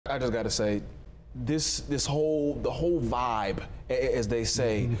I just got to say, the whole vibe, as they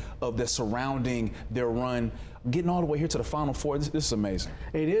say, of the surrounding their run, getting all the way here to the Final Four, this is amazing.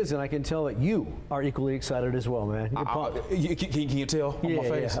 It is, and I can tell that you are equally excited as well, man. Can you tell on my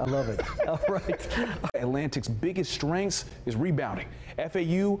face? Yeah, I love it. All right. Atlantic's biggest strengths is rebounding.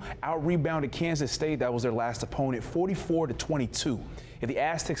 FAU out-rebounded Kansas State. That was their last opponent, 44-22. If the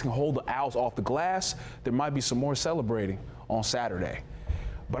Aztecs can hold the Owls off the glass, there might be some more celebrating on Saturday.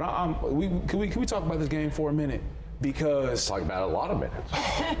 But can we talk about this game for a minute? Because talk about it a lot of minutes.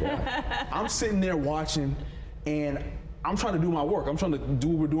 Yeah. I'm sitting there watching, and I'm trying to do my work. I'm trying to do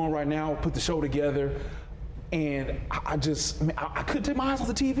what we're doing right now, put the show together, and I couldn't take my eyes off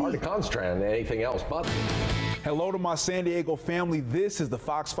the TV. Hard to concentrate on anything else but. Hello to my San Diego family. This is the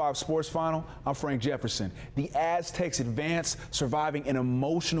Fox 5 Sports Final. I'm Frank Jefferson. The Aztecs advance, surviving an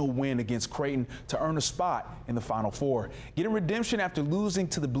emotional win against Creighton to earn a spot in the Final Four. Getting redemption after losing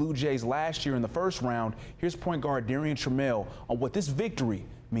to the Blue Jays last year in the first round, here's point guard Darian Trammell on what this victory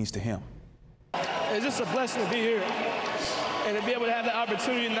means to him. It's just a blessing to be here and to be able to have the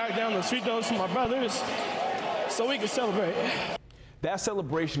opportunity to knock down the free throws from my brothers so we can celebrate. That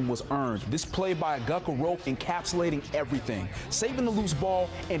celebration was earned. This play by Aguka Rope encapsulating everything, saving the loose ball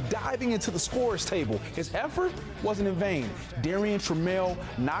and diving into the scorer's table. His effort wasn't in vain. Darian Trammell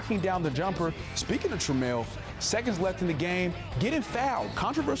knocking down the jumper. Speaking of Trammell, seconds left in the game, getting fouled.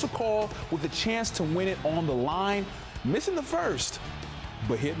 Controversial call with a chance to win it on the line. Missing the first,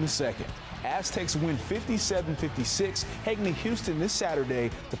 but hitting the second. Aztecs win 57-56, heading to Houston this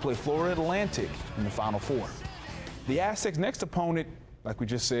Saturday to play Florida Atlantic in the Final Four. The Aztecs' next opponent, like we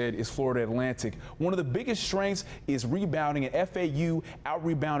just said, is Florida Atlantic. One of the biggest strengths is rebounding, and FAU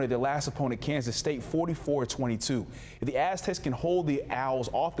out-rebounded their last opponent, Kansas State, 44-22. If the Aztecs can hold the Owls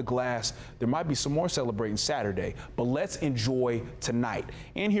off the glass, there might be some more celebrating Saturday. But let's enjoy tonight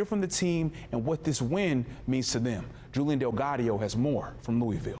and hear from the team and what this win means to them. Julian Delgadio has more from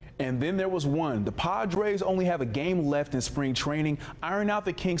Louisville. And then there was one. The Padres only have a game left in spring training, iron out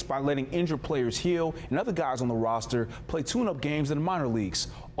the kinks by letting injured players heal and other guys on the roster play tune-up games in the minor leagues,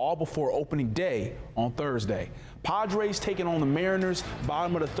 all before opening day on Thursday. Padres taking on the Mariners,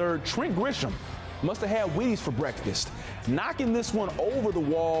 bottom of the third. Trent Grisham must have had Wheaties for breakfast, knocking this one over the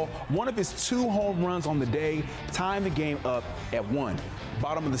wall. One of his 2 home runs on the day, tying the game up at 1.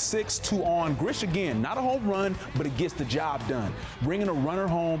 Bottom of the 6th, 2 on. Grish again, not a home run, but it gets the job done, bringing a runner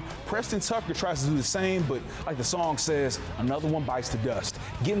home. Preston Tucker tries to do the same, but like the song says, another one bites the dust.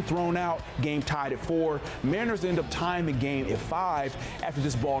 Getting thrown out, game tied at 4. Mariners end up tying the game at 5 after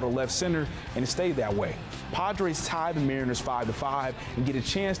this ball to left center, and it stayed that way. Padres tie the Mariners 5-5 and get a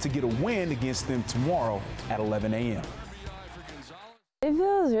chance to get a win against them tomorrow at 11 a.m. It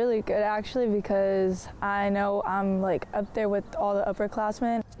feels really good actually because I know I'm like up there with all the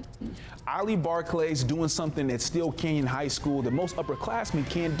upperclassmen. Eileen Barclay's doing something at Steele Canyon High School that most upperclassmen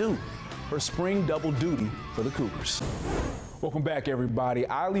can't do. Her spring double duty for the Cougars. Welcome back, everybody.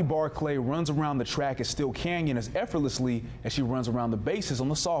 Eileen Barclay runs around the track at Steele Canyon as effortlessly as she runs around the bases on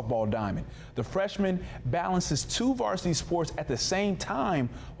the softball diamond. The freshman balances 2 varsity sports at the same time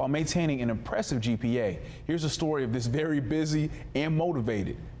while maintaining an impressive GPA. Here's a story of this very busy and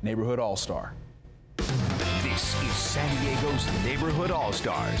motivated neighborhood all-star. This is San Diego's Neighborhood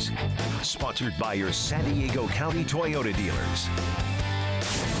All-Stars, sponsored by your San Diego County Toyota dealers.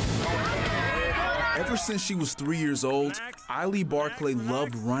 Ever since she was 3 years old, Eileen Barclay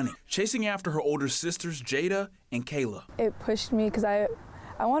loved running, chasing after her older sisters, Jada and Kayla. It pushed me because I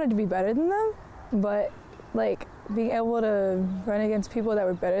wanted to be better than them, but like being able to run against people that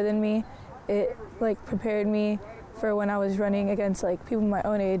were better than me, it like prepared me for when I was running against like people my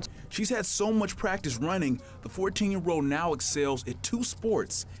own age. She's had so much practice running, the 14-year-old now excels at 2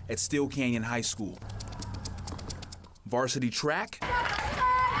 sports at Steele Canyon High School: varsity track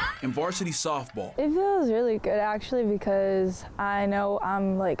and varsity softball. It feels really good actually because I know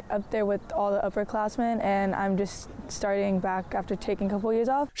I'm like up there with all the upperclassmen and I'm just starting back after taking a couple years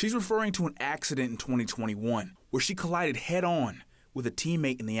off. She's referring to an accident in 2021 where she collided head-on with a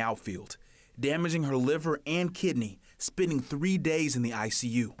teammate in the outfield, damaging her liver and kidney, spending 3 days in the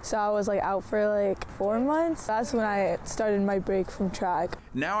ICU. So I was like out for like 4 months. That's when I started my break from track.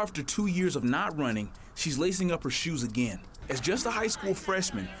 Now after 2 years of not running, she's lacing up her shoes again. As just a high school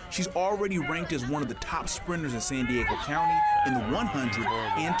freshman, she's already ranked as one of the top sprinters in San Diego County in the 100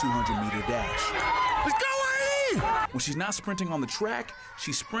 and 200-meter dash. Let's go, Eileen! When she's not sprinting on the track,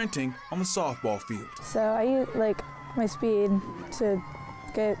 she's sprinting on the softball field. So I use like my speed to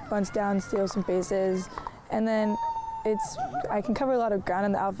get bunts down, steal some bases, and then I can cover a lot of ground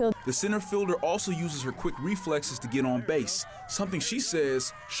in the outfield. The center fielder also uses her quick reflexes to get on base, something she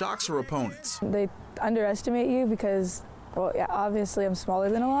says shocks her opponents. They underestimate you because, well, yeah, obviously I'm smaller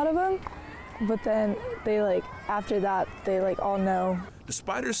than a lot of them, but then they after that, they all know.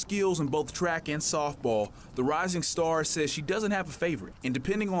 Despite her skills in both track and softball, the rising star says she doesn't have a favorite, and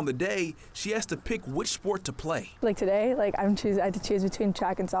depending on the day, she has to pick which sport to play. Like today, I had to choose between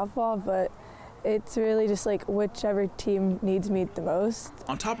track and softball, but it's really just whichever team needs me the most.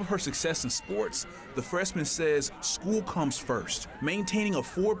 On top of her success in sports, the freshman says school comes first, maintaining a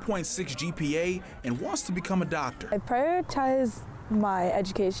 4.6 GPA and wants to become a doctor. I prioritize my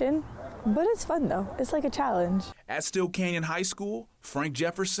education, but it's fun though. It's like a challenge. At Still Canyon High School, Frank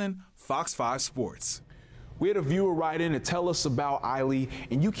Jefferson, Fox 5 Sports. We had a viewer write in to tell us about Eiley,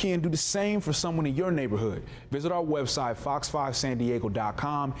 and you can do the same for someone in your neighborhood. Visit our website,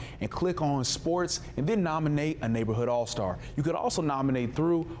 fox5sandiego.com, and click on sports, and then nominate a neighborhood all-star. You could also nominate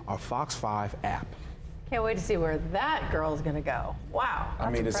through our Fox 5 app. Can't wait to see where that girl's gonna go. Wow, that's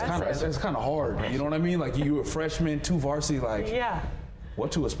I mean, it's kind of hard. You know what I mean? You a freshman, 2 varsity, yeah.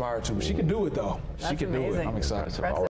 what to aspire to. But she can do it though. That's she can do it. amazing. I'm excited.